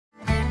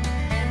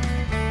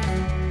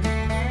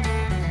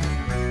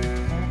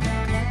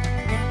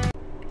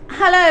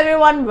Hello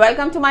everyone,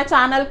 welcome to my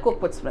channel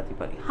Cook with Smriti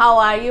Purii. How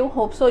are you?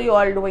 Hope so you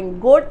all doing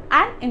good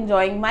and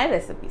enjoying my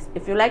recipes.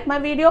 If you like my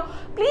video,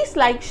 please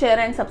like, share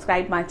and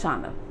subscribe my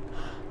channel.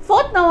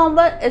 4th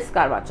November is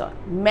Karwachauth.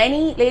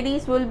 Many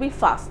ladies will be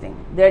fasting.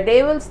 Their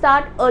day will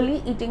start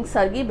early eating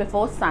sargi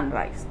before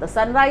sunrise. The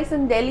sunrise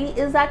in Delhi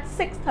is at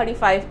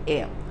 6:35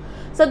 am.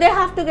 So they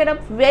have to get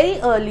up very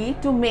early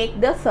to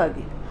make their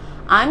sargi.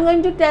 I am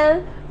going to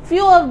tell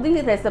few of the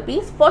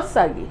recipes for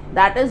sargi,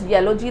 that is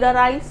yellow jeera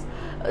rice,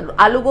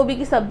 aloo gobi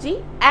ki sabji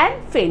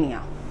and fenia.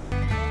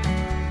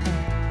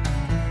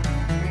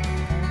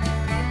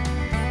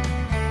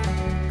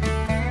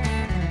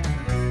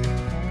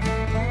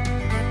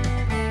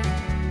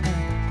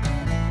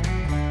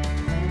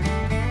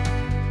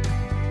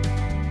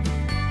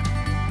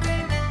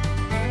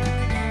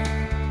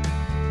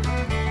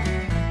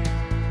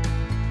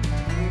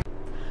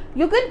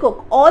 You can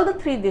cook all the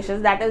 3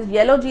 dishes, that is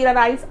yellow jeera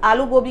rice,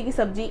 aloo gobi ki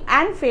sabji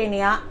and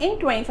fenia in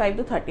 25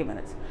 to 30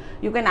 minutes.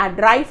 You can add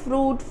dry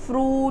fruit,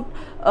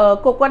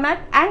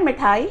 coconut and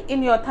mithai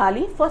in your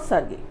thali for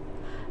sargi.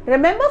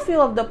 Remember few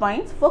of the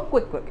points for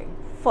quick cooking.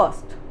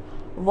 First,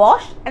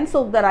 wash and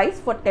soak the rice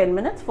for 10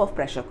 minutes for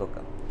pressure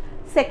cooker.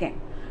 Second,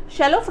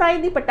 shallow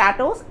fry the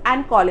potatoes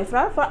and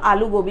cauliflower for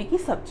aloo gobi ki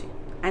sabji.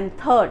 And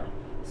third,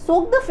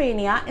 soak the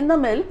fenia in the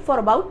milk for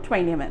about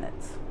 20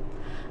 minutes.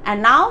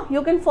 And now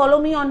you can follow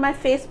me on my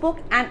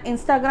Facebook and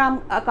Instagram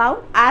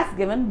account as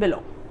given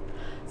below.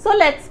 So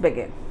let's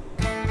begin.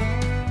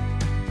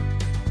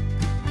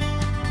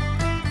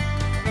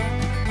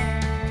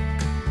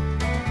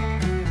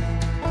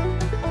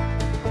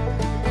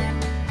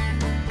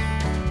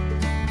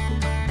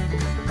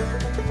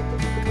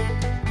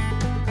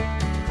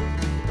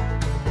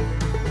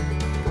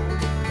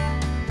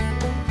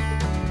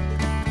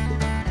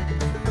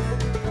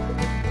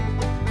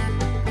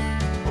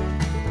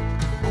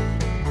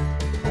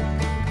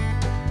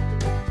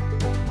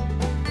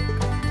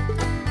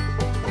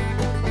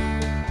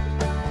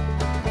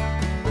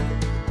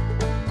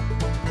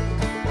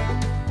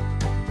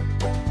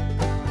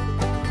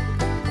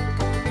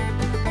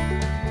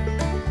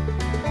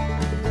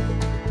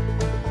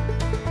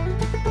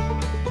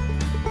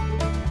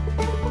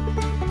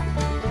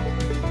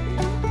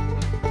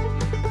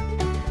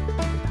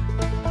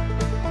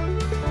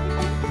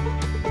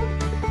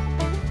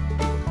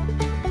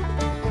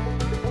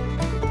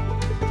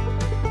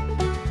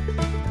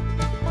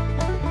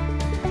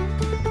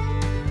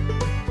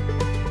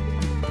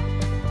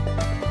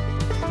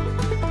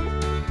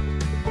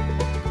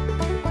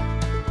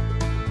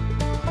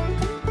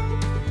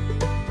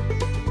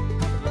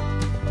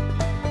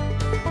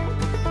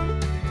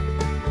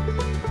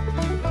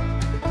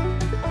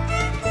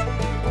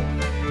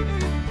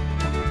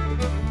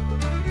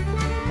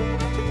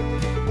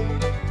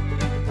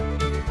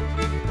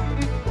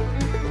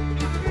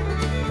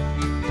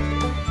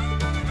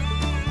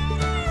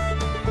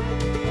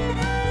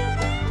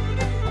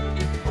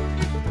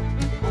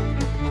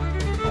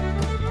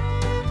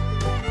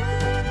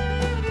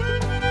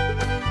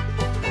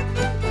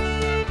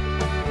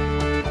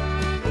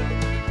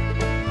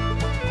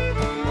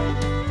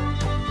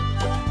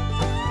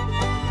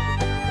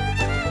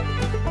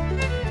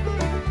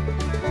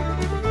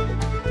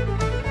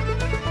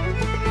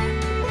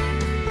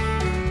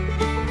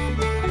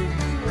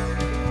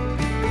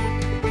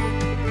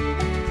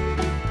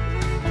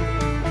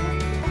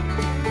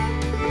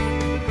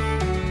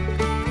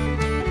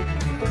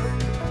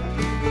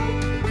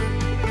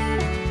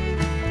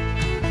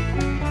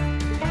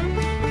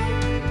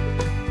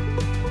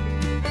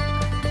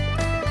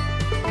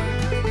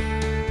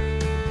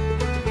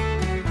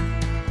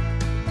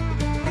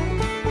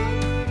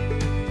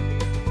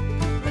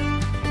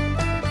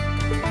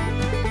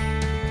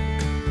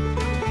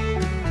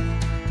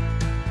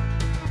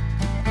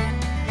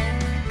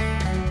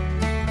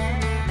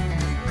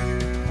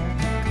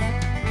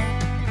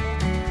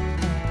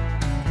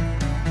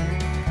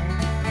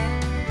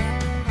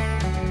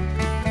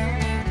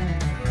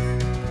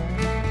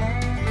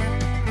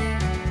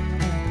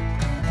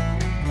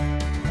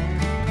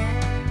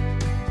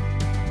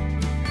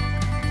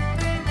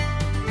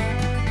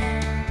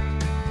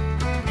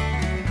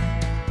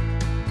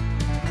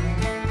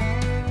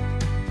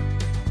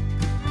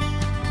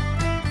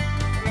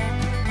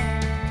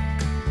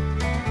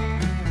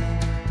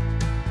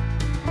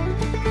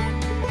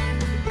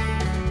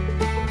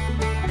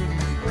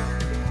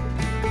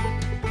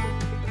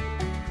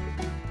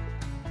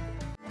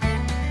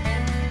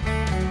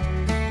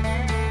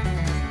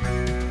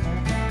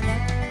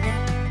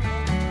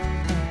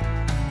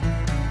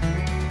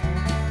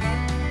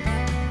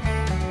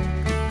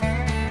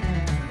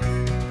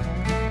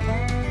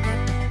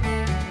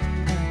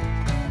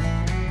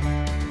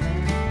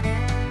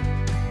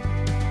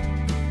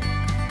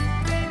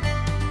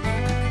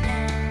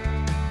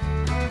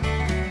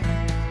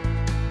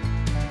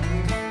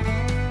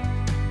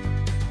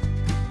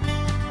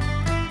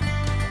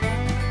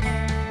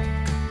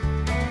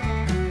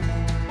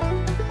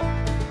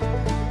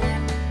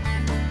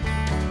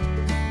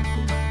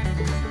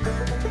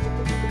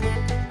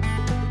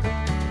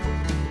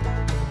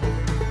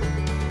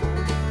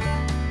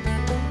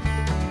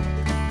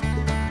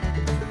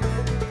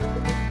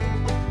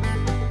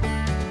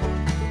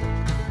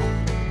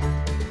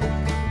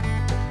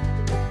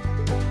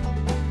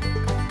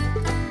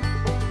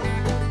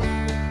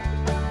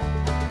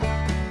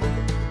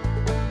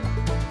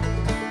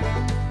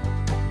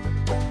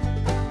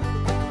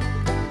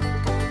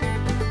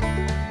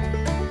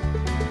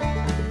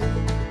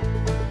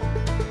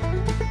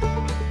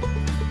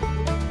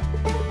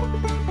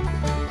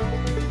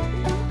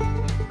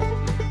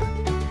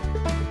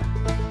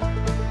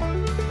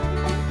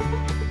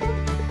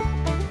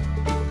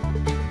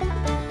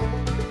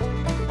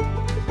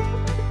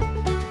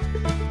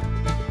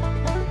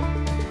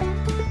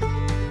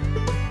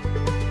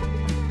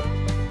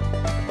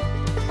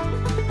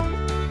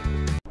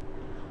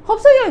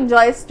 you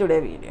enjoyed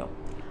today's video.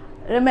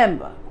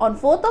 Remember, on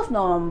 4th of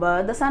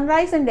November, the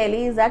sunrise in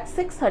Delhi is at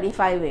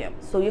 6:35 am.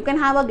 So you can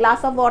have a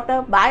glass of water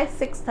by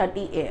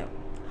 6:30 am.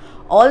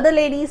 All the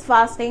ladies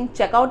fasting,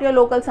 check out your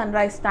local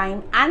sunrise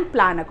time and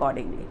plan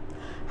accordingly.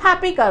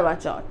 Happy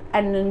Karwachauth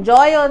and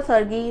enjoy your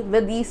sargi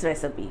with these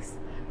recipes.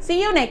 See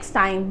you next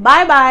time.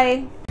 Bye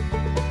bye.